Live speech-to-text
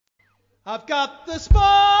I've got the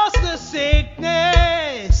spores, the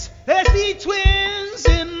sickness. There's the twins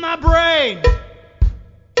in my brain.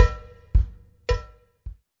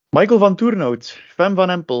 Michael van Toernout, Fem van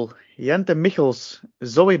Empel, Jente Michels,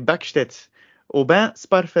 Zoe Backstedt, Aubin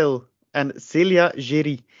Sparvel, and Celia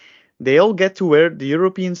Géry. They all get to wear the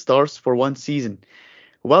European stars for one season.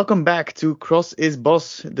 Welcome back to Cross is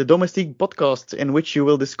Boss, the Domestique podcast in which you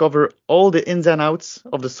will discover all the ins and outs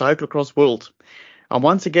of the cyclocross world. I'm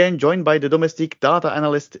once again joined by the Domestique data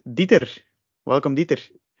analyst Dieter. Welcome, Dieter.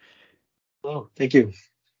 Oh, thank you.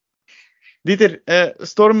 Dieter,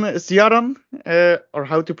 Storm Ciaran, or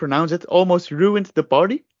how to pronounce it, almost ruined the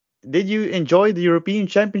party. Did you enjoy the European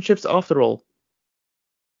Championships after all?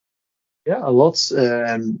 Yeah, a lot.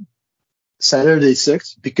 Saturday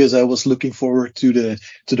sucked because I was looking forward to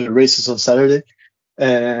the races on Saturday,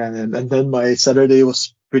 and then my Saturday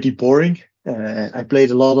was pretty boring. I played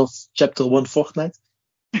a lot of Chapter 1 Fortnite,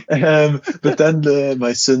 but then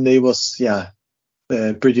my Sunday was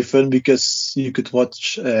pretty fun because you could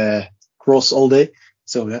watch cross all day.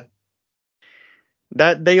 So yeah.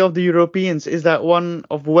 That day of the Europeans, is that one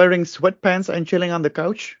of wearing sweatpants and chilling on the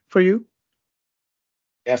couch for you?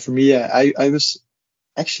 Yeah, for me, I was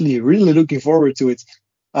actually really looking forward to it.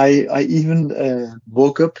 I even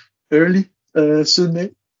woke up early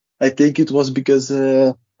Sunday. I think it was because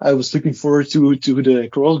I was looking forward to the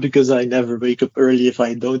cross because I never wake up early if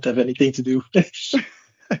I don't have anything to do.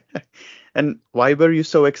 And why were you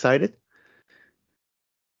so excited?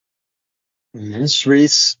 Men's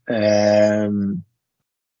race, I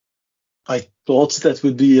thought that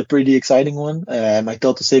would be a pretty exciting one. I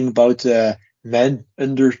thought the same about men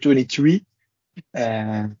under 23.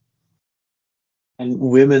 And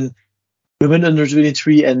women under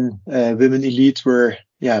 23 and women elite were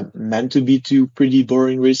meant to be two pretty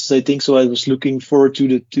boring races, I think. So I was looking forward to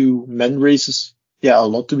the two men races a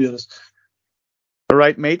lot, to be honest. All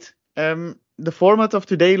right, mate. The format of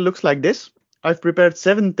today looks like this. I've prepared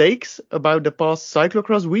 7 takes about the past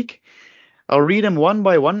cyclocross week. I'll read them one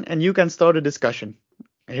by one and you can start a discussion.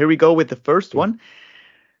 Here we go with the first one.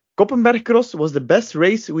 Koppenberg Cross was the best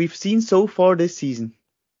race we've seen so far this season.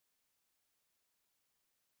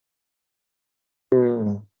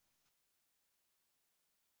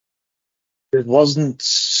 It wasn't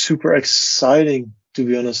super exciting, to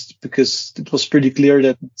be honest, because it was pretty clear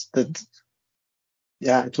that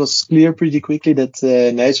it was clear pretty quickly that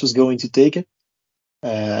Nijs was going to take it.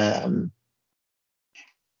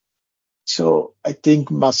 So I think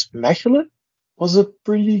Maasmechelen was a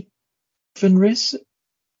pretty fun race.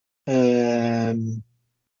 Beringen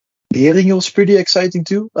was pretty exciting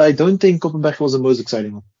too. I don't think Koppenberg was the most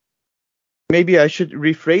exciting one. Maybe I should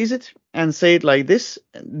rephrase it and say it like this.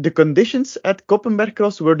 The conditions at Koppenberg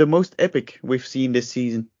Cross were the most epic we've seen this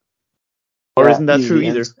season. Or isn't that true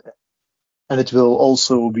either? And it will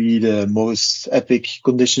also be the most epic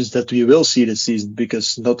conditions that we will see this season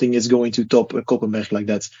because nothing is going to top a Koppenberg like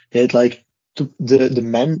that. They had like the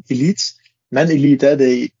men elite,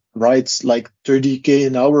 they ride like 30k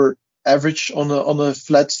an hour average on a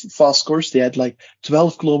flat fast course. They had like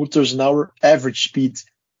 12 kilometers an hour average speed.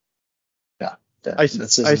 I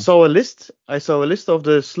saw a list of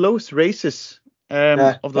the slowest races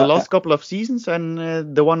of the last couple of seasons,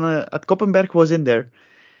 and the one at Koppenberg was in there.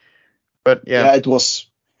 But it was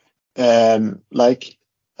like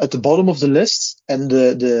at the bottom of the list, and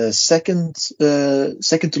the second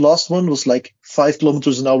to last one was like 5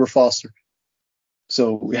 kilometers an hour faster.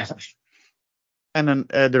 So yeah. And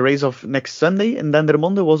then the race of next Sunday in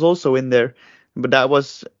Dendermonde was also in there, but that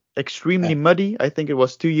was extremely muddy. I think it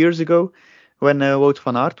was 2 years ago when Wout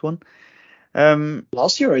van Aert won.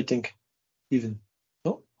 Last year, I think, even.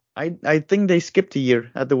 No? I think they skipped a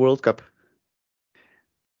year at the World Cup.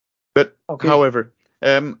 But however,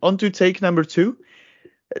 on to take number 2.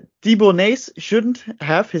 Thibaut Nys shouldn't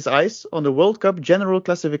have his eyes on the World Cup general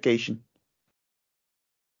classification.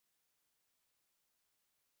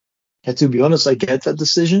 To be honest, I get that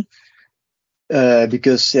decision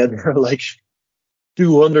because there are like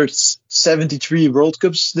 273 World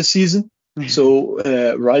Cups this season. So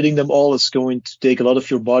riding them all is going to take a lot of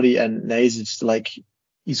your body, and Nys is like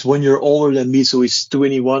he's 1 year older than me, so he's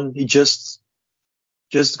 21. He just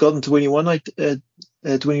gotten 21,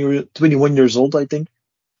 21 years old, I think.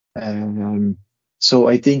 So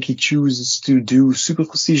I think he chooses to do Super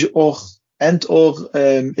Prestige or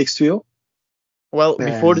X2O. Well,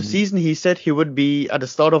 before the season, he said he would be at the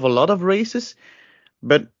start of a lot of races,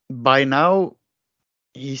 but by now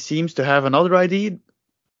he seems to have another idea.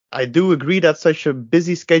 I do agree that such a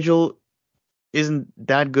busy schedule isn't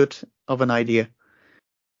that good of an idea.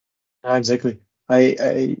 Exactly.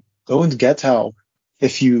 I don't get how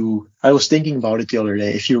I was thinking about it the other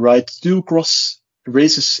day. If you ride 2 cross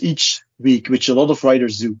races each week, which a lot of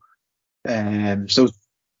riders do, so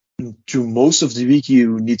through most of the week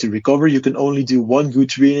you need to recover. You can only do 1 good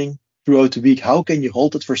training throughout the week. How can you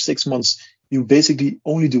hold it for 6 months? You basically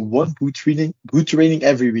only do 1 good training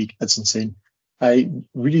every week. That's insane. I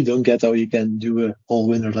really don't get how you can do a whole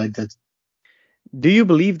winter like that. Do you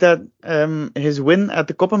believe that his win at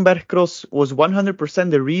the Koppenberg Cross was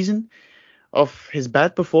 100% the reason of his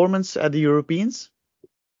bad performance at the Europeans?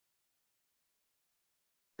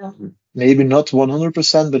 Maybe not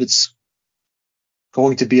 100%, but it's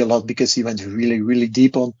going to be a lot because he went really, really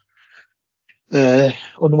deep on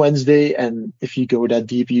Wednesday, and if you go that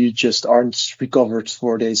deep, you just aren't recovered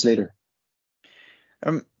 4 days later.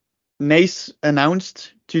 Nys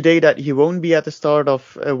announced today that he won't be at the start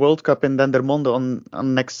of a World Cup in Dendermonde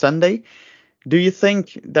on next Sunday. Do you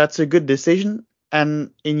think that's a good decision?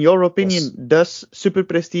 And in your opinion, Yes. does Super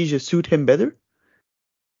Prestige suit him better?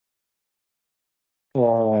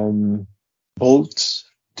 Both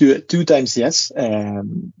 2 times yes.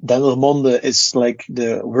 Dendermonde is like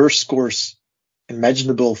the worst course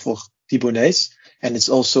imaginable for Thibaut Nys, and it's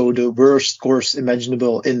also the worst course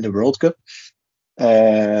imaginable in the World Cup.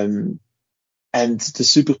 And the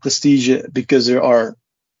Super Prestige, because there are,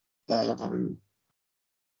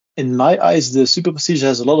 in my eyes, the Super Prestige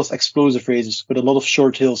has a lot of explosive races with a lot of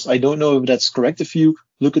short hills. I don't know if that's correct if you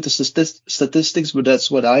look at the statistics, but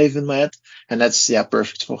that's what I have in my head, and that's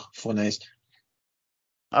perfect for Nys.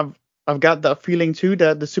 I've got that feeling too,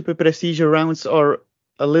 that the Super Prestige rounds are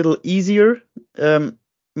a little easier.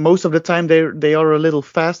 Most of the time they are a little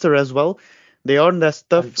faster as well. They aren't as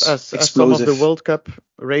tough as some of the World Cup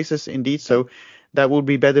races, indeed. So that would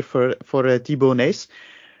be better for Thibaut Nys.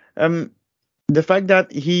 The fact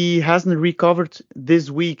that he hasn't recovered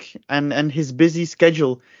this week and his busy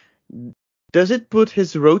schedule, does it put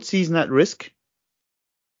his road season at risk?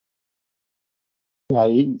 Yeah,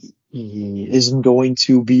 he isn't going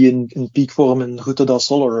to be in peak form in Ruta del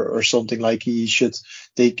Sol or something. Like, he should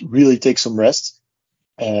really take some rest.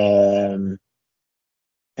 And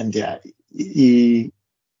yeah, he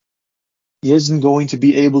isn't going to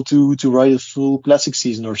be able to ride a full classic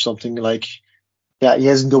season or something. Like, yeah, he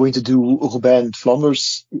isn't going to do Roubaix and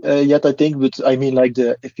Flanders yet, I think. But I mean, like,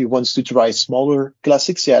 if he wants to try smaller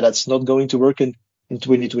classics, yeah, that's not going to work in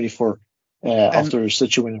 2024 after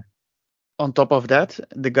such a winner. On top of that,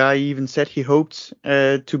 the guy even said he hoped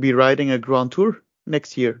to be riding a Grand Tour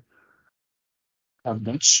next year.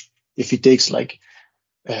 If he takes like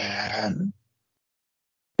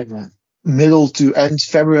middle to end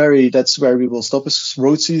February, that's where we will stop his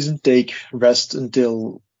road season, take rest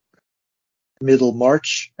until middle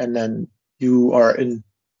March, and then you are in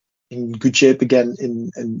good shape again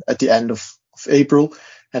at the end of April.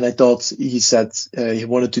 And I thought he said he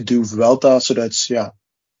wanted to do Vuelta, so that's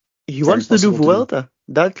He wants to do Vuelta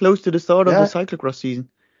that close to the start of the cyclocross season.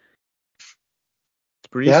 It's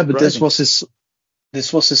pretty surprising. But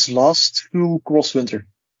this was his last full cross winter.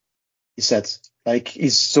 He said, like,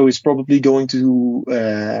 he's probably going to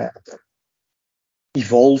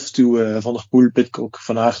evolve to Van der Poel, Pidcock,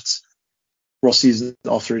 Van Aert cross season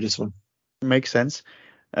after this one. Makes sense.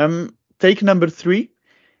 Take number 3.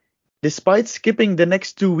 Despite skipping the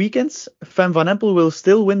next 2 weekends, Van Empel will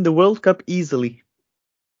still win the World Cup easily.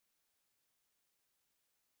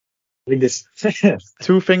 Like this.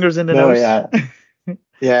 2 fingers in the nose.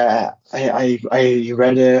 Yeah. I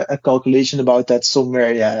read a calculation about that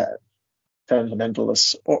somewhere. Yeah, Van Empel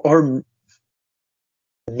is, or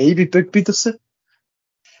maybe Puk Pietersen,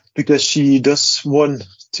 because she does 1,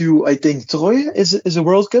 2. I think Troy is a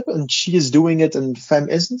World Cup, and she is doing it, and Van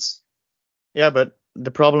isn't. Yeah, but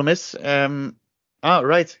the problem is,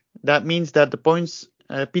 right. That means that the points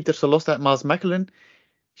Pietersen lost at Maasmechelen,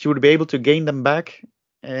 she would be able to gain them back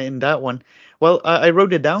in that one. Well, I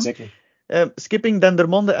wrote it down. Exactly. Skipping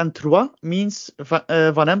Dendermonde and Troyes means Van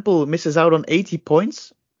Empel misses out on 80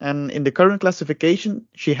 points. And in the current classification,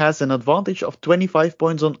 she has an advantage of 25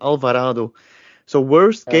 points on Alvarado. So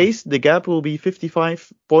worst case, the gap will be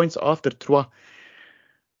 55 points after Troyes.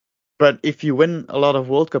 But if you win a lot of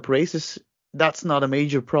World Cup races, that's not a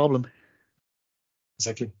major problem.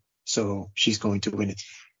 Exactly. So she's going to win it.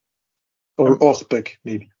 Or Puk,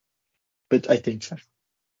 maybe. But I think so.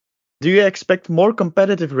 Do you expect more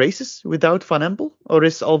competitive races without Van Empel? Or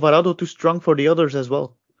is Alvarado too strong for the others as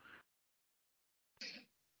well?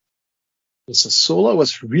 Casasola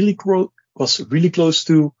was really close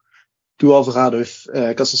to Alvarado. If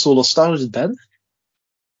Casasola started then,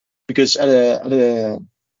 because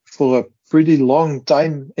for a pretty long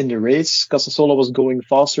time in the race, Casasola was going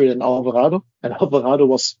faster than Alvarado, and Alvarado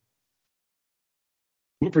was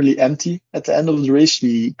properly empty at the end of the race.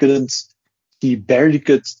 She barely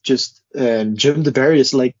could just jump the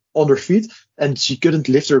barriers like on her feet, and she couldn't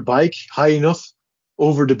lift her bike high enough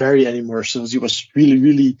over the barrier anymore. So she was really,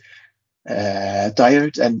 really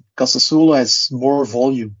tired. And Casasola has more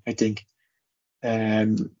volume, I think.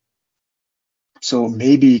 So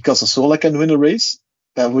maybe Casasola can win a race.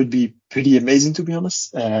 That would be pretty amazing, to be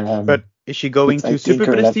honest. But is she going but I to think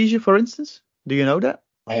Super her Prestige, for instance? Do you know that?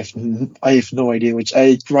 I have no idea. Which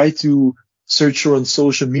I try to search her on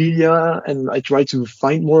social media, and I try to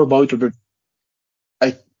find more about her, but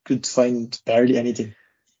I could find barely anything.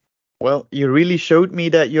 Well, you really showed me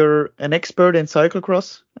that you're an expert in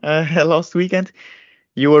cyclocross last weekend.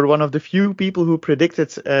 You were one of the few people who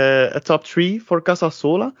predicted a top 3 for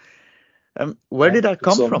Casasola. Where did that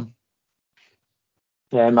come from?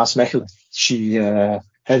 Maasmechelen. She had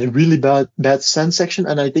a really bad sand section,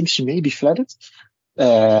 and I think she maybe flatted.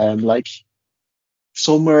 Like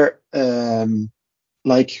somewhere,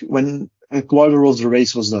 like when a quarter of the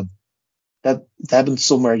race was done. That happened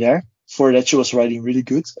somewhere there. For that, she was riding really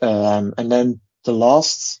good. And then the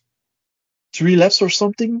last 3 laps or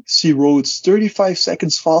something, she rode 35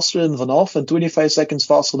 seconds faster than Van Aert and 25 seconds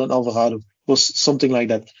faster than Alvarado. It was something like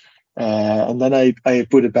that. And then I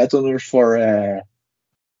put a bet on her for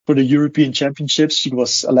the European Championships. She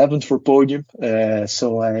was 11th for podium.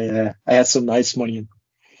 So I had some nice money in.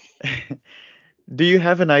 Do you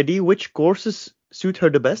have an idea which courses suit her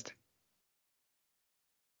the best?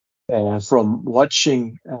 From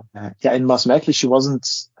watching, in Maasmechelen, she wasn't.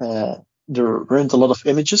 There weren't a lot of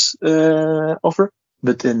images of her,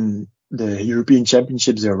 but in the European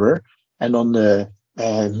Championships there were. And on the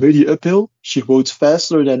muddy uphill, she rode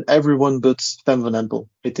faster than everyone but Fem van Empel,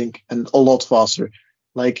 I think, and a lot faster.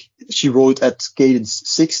 Like she rode at cadence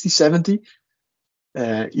 60, 70.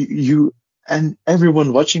 And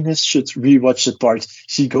everyone watching this should rewatch that part.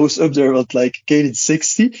 She goes up there at like cadence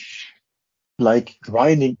 60, like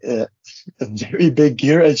grinding a very big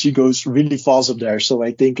gear, and she goes really fast up there. So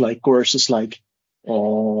I think like courses like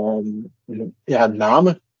Namen,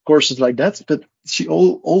 courses like that. But she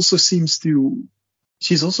also seems to.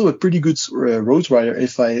 She's also a pretty good road rider.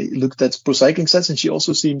 If I looked at Pro Cycling Stats, and she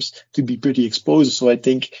also seems to be pretty explosive. So I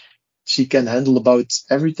think she can handle about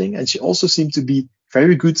everything, and she also seemed to be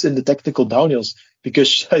very good in the technical downhills,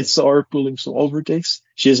 because I saw her pulling some overtakes.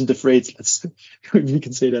 She isn't afraid. We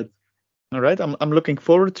can say that. All right, I'm looking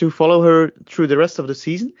forward to follow her through the rest of the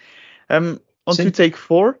season. On to take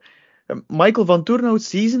 4. Michael van Toornout's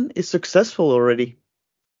season is successful already.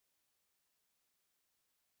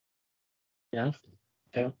 Yeah,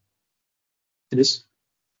 it is.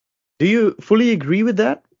 Do you fully agree with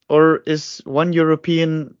that, or is one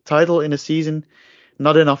European title in a season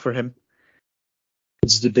not enough for him?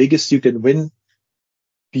 It's the biggest you can win.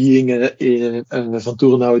 Being a Van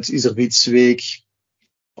Toornout, Iservit, Zweek,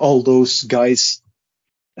 all those guys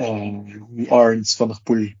who aren't Van der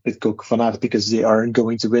Poel, Pidcock, Van Aert, because they aren't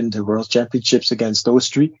going to win the World Championships against those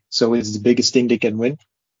 3. So it's the biggest thing they can win.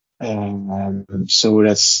 So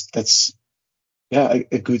that's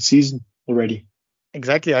a good season already.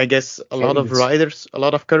 Exactly. I guess a lot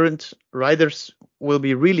of current riders will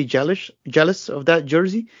be really jealous of that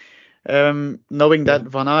jersey, knowing that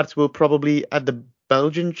Van Aert will probably at the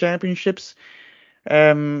Belgian Championships,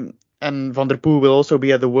 and Van der Poel will also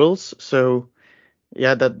be at the Worlds. So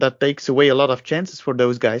yeah, that takes away a lot of chances for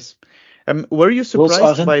those guys. Were you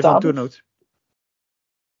surprised by Van Toornout?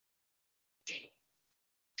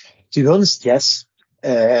 To be honest, yes.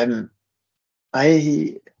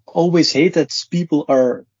 I always hate that people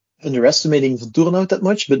are underestimating Van Toornout that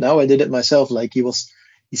much, but now I did it myself. Like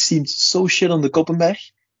he seemed so shit on the Koppenberg.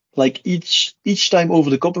 Like each time over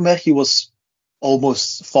the Koppenberg, he was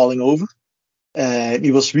almost falling over.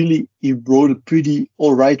 He rode a pretty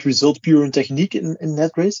alright result, pure in technique in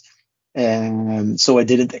that race. So I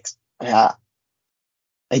didn't.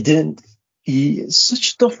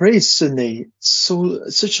 Such a tough race Sunday.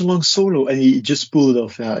 Such a long solo, and he just pulled it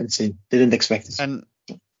off. Yeah, insane. Didn't expect it. And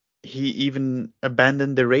he even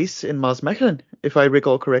abandoned the race in Maasmechelen, if I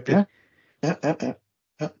recall correctly. Yeah.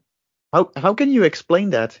 How can you explain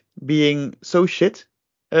that, being so shit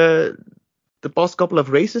the past couple of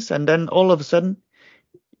races, and then all of a sudden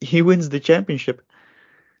he wins the championship?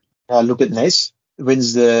 Look at Nice,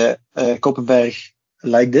 wins the Koppenberg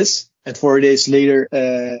like this, and 4 days later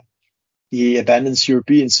he abandons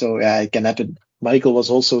European. So it can happen. Michael was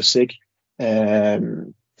also sick,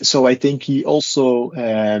 so I think he also,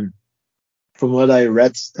 from what I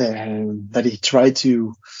read, that he tried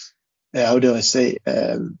to, how do I say,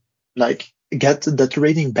 like get that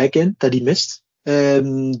rating back in that he missed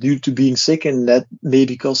due to being sick, and that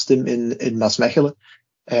maybe cost him in Maasmechelen.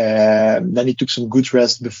 Then he took some good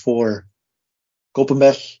rest before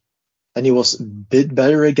Koppenberg, and he was a bit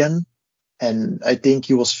better again. And I think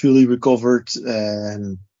he was fully recovered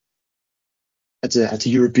at the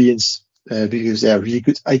Europeans because they are really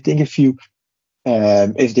good. I think if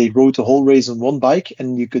they rode the whole race on one bike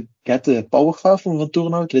and you could get the power car from Van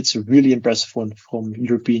Turnhout, that's a really impressive one from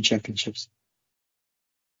European Championships.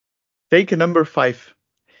 Take number 5.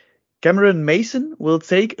 Cameron Mason will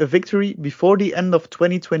take a victory before the end of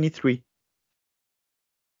 2023.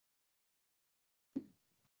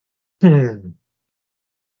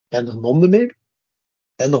 Dendermonde maybe?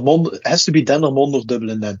 Dendermonde has to be Dendermonde or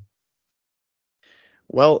Dublin then.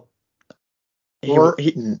 Well, he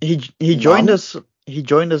joined us. He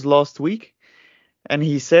joined us last week, and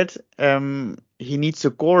he said he needs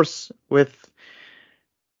a course with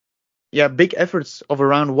big efforts of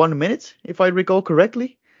around 1 minute, if I recall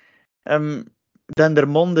correctly.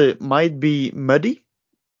 Dendermonde might be muddy,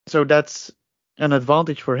 so that's an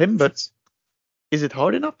advantage for him. But is it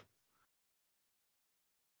hard enough?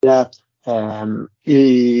 Yeah,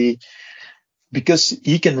 because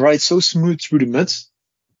he can ride so smooth through the mud,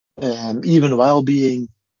 even while being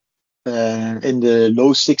in the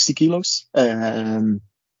low 60 kilos. And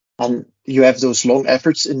you have those long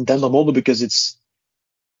efforts in Dendermonde because it's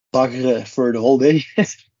bagger for the whole day.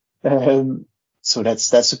 So that's.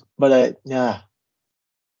 But I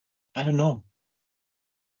don't know.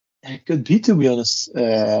 It could be, to be honest.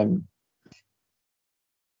 We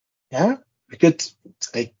could.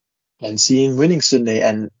 I can see him winning Sunday,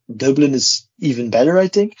 and Dublin is even better, I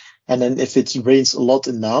think. And then if it rains a lot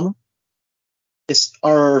in Namen,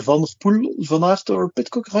 are Van der Poel, Van Aert, or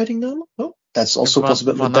Pidcock riding Namen? No, that's also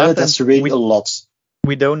possible. But then it has to rain a lot.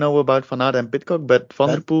 We don't know about Van Aert and Pidcock, but Van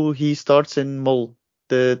der Poel, he starts in Mol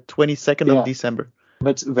the 22nd of December.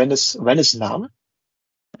 But when is Namen?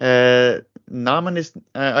 Namen is,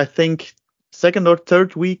 I think, 2nd or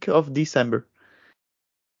 3rd week of December.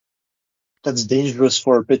 That's dangerous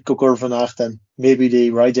for Pidcock or Van Aert, then maybe they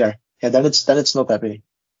ride there. Yeah, then it's not happening.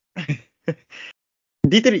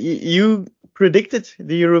 Dieter, you predicted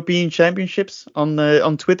the European Championships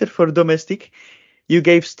on Twitter for Domestique. You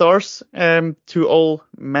gave stars to all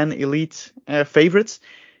men elite favorites.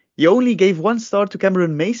 You only gave 1 star to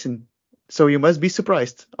Cameron Mason, so you must be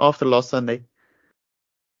surprised after last Sunday.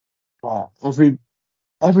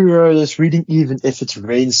 Everywhere I was reading, even if it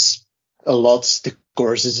rains a lot, the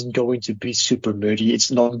course isn't going to be super muddy.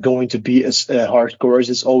 It's not going to be a hard course.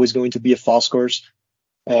 It's always going to be a fast course.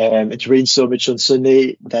 It rained so much on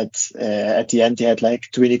Sunday that at the end they had like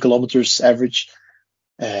 20 kilometers average.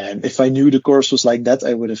 If I knew the course was like that,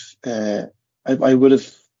 I would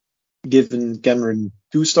have given Cameron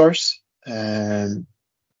 2 stars.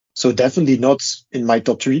 So definitely not in my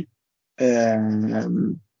top 3.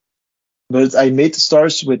 But I made the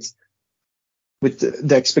stars with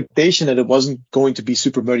the expectation that it wasn't going to be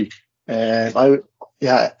super muddy.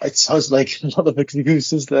 It sounds like a lot of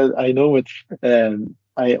excuses that I know it.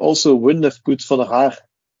 I also wouldn't have put Van der Haar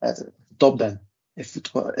at the top then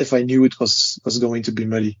if I knew it was going to be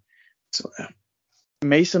muddy. So yeah.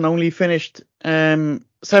 Mason only finished 7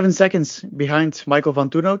 seconds behind Michael Van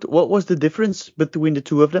Turnhout. What was the difference between the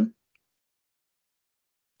two of them?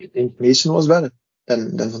 I think Mason was better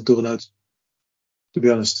than Van Turnhout, to be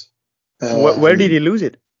honest. Where did he lose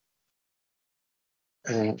it?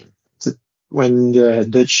 When the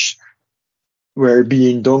Dutch were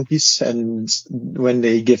being donkeys and when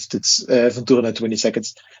they gifted Van Turnhout 20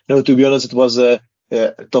 seconds. No, to be honest, it was a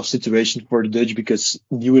tough situation for the Dutch because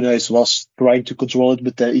Nieuwenhuis was trying to control it,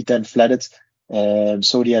 but he then fled it.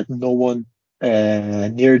 So they had no one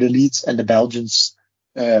near the lead, and the Belgians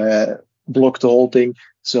blocked the whole thing.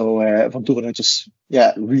 So Van Turnhout was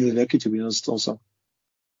really lucky, to be honest, also.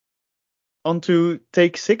 On to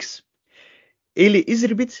take 6. Eli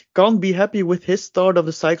Iserbyt can't be happy with his start of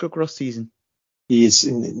the cyclocross season. He is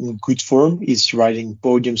in good form. He's riding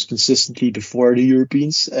podiums consistently before the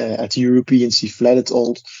Europeans. At the Europeans, he fled it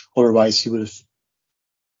all. Otherwise, he would have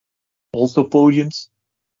also podiumed,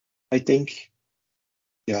 I think.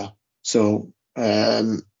 Yeah. So,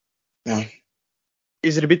 Iserbyt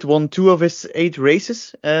won 2 of his 8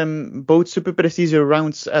 races, both super precise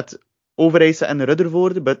rounds at Overijse and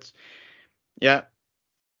Ruddervoorde, but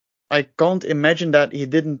I can't imagine that he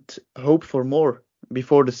didn't hope for more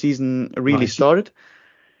before the season really started.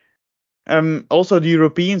 Also, the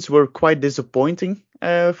Europeans were quite disappointing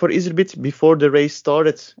for Iserbyt before the race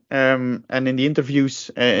started. And in the interviews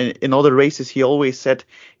in other races, he always said,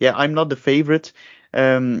 I'm not the favorite.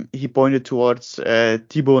 He pointed towards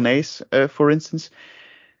Thibaut Nys, for instance.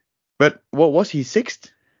 But what was he,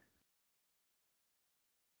 6th?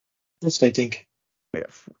 Yes, I think. Yeah,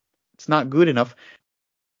 it's not good enough.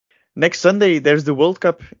 Next Sunday, there's the World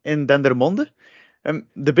Cup in Dendermonde.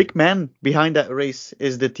 The big man behind that race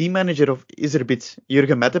is the team manager of Iserbyt,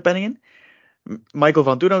 Jurgen Mettepenningen. Michael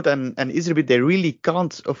van Toornout and Iserbyt, they really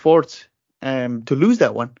can't afford to lose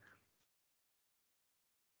that one.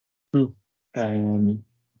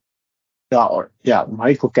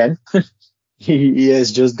 Michael can. he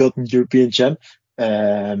has just gotten European champ.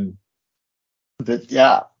 But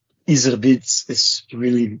yeah, Iserbyt is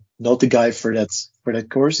really not the guy for that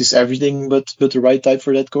course. He's everything but the right type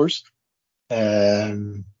for that course.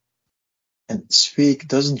 And Sweek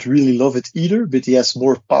doesn't really love it either, but he has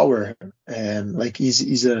more power. Like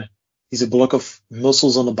he's a block of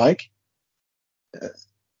muscles on a bike.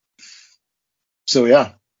 So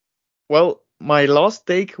yeah. Well, my last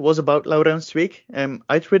take was about Laurens Sweek.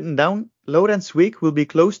 I'd written down Laurens Sweek will be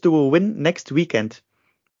close to a win next weekend.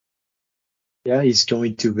 Yeah, he's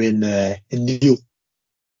going to win in Lille.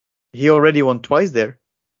 He already won twice there,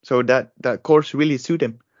 so that course really suit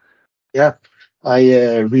him. Yeah, I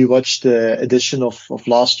rewatched the edition of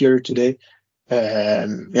last year today.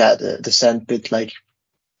 The sandpit like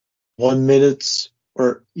 1 minute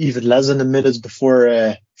or even less than a minute before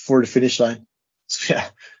the finish line. So yeah,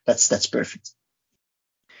 that's perfect.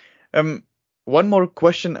 One more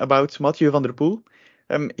question about Mathieu van der Poel.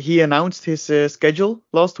 He announced his schedule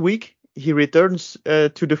last week. He returns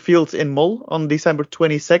to the field in Mol on December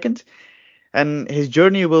 22nd, and his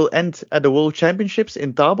journey will end at the World Championships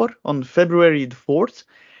in Tabor on February the 4th.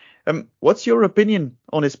 What's your opinion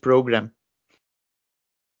on his program?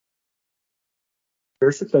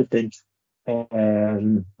 Perfect, I think.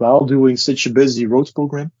 While doing such a busy road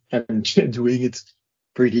program and doing it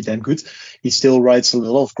pretty damn good, he still rides a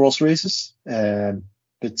lot of cross races,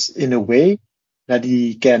 but in a way that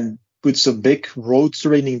he can put some big road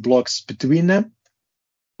training blocks between them,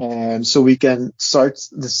 so we can start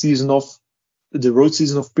the road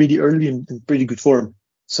season off pretty early in pretty good form.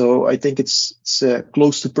 So I think it's a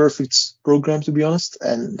close to perfect program, to be honest,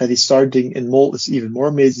 and that he's starting in Mol is even more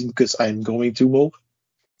amazing because I'm going to Mol.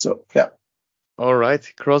 So yeah. All right,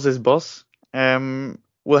 cross his boss.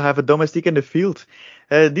 We'll have a domestique in the field.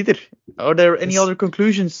 Dieter, are there any other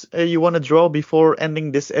conclusions you want to draw before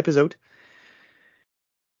ending this episode?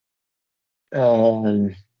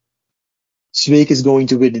 Sweek is going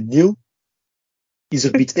to win in Lille.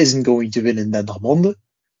 Iserbyt isn't going to win in Dendermonde.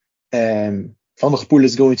 Van der Poel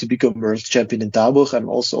is going to become world champion in Tabor. I'm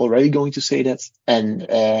also already going to say that. And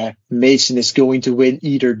Mason is going to win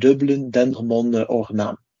either Dublin, Dendermonde, or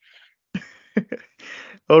Naam.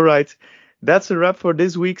 All right. That's a wrap for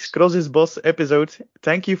this week's Cross His Boss episode.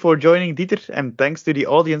 Thank you for joining, Dieter, and thanks to the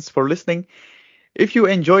audience for listening. If you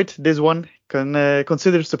enjoyed this one,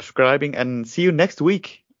 consider subscribing and see you next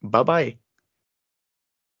week. Bye-bye.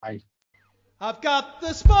 Bye. I've got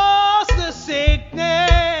the spurs, the sick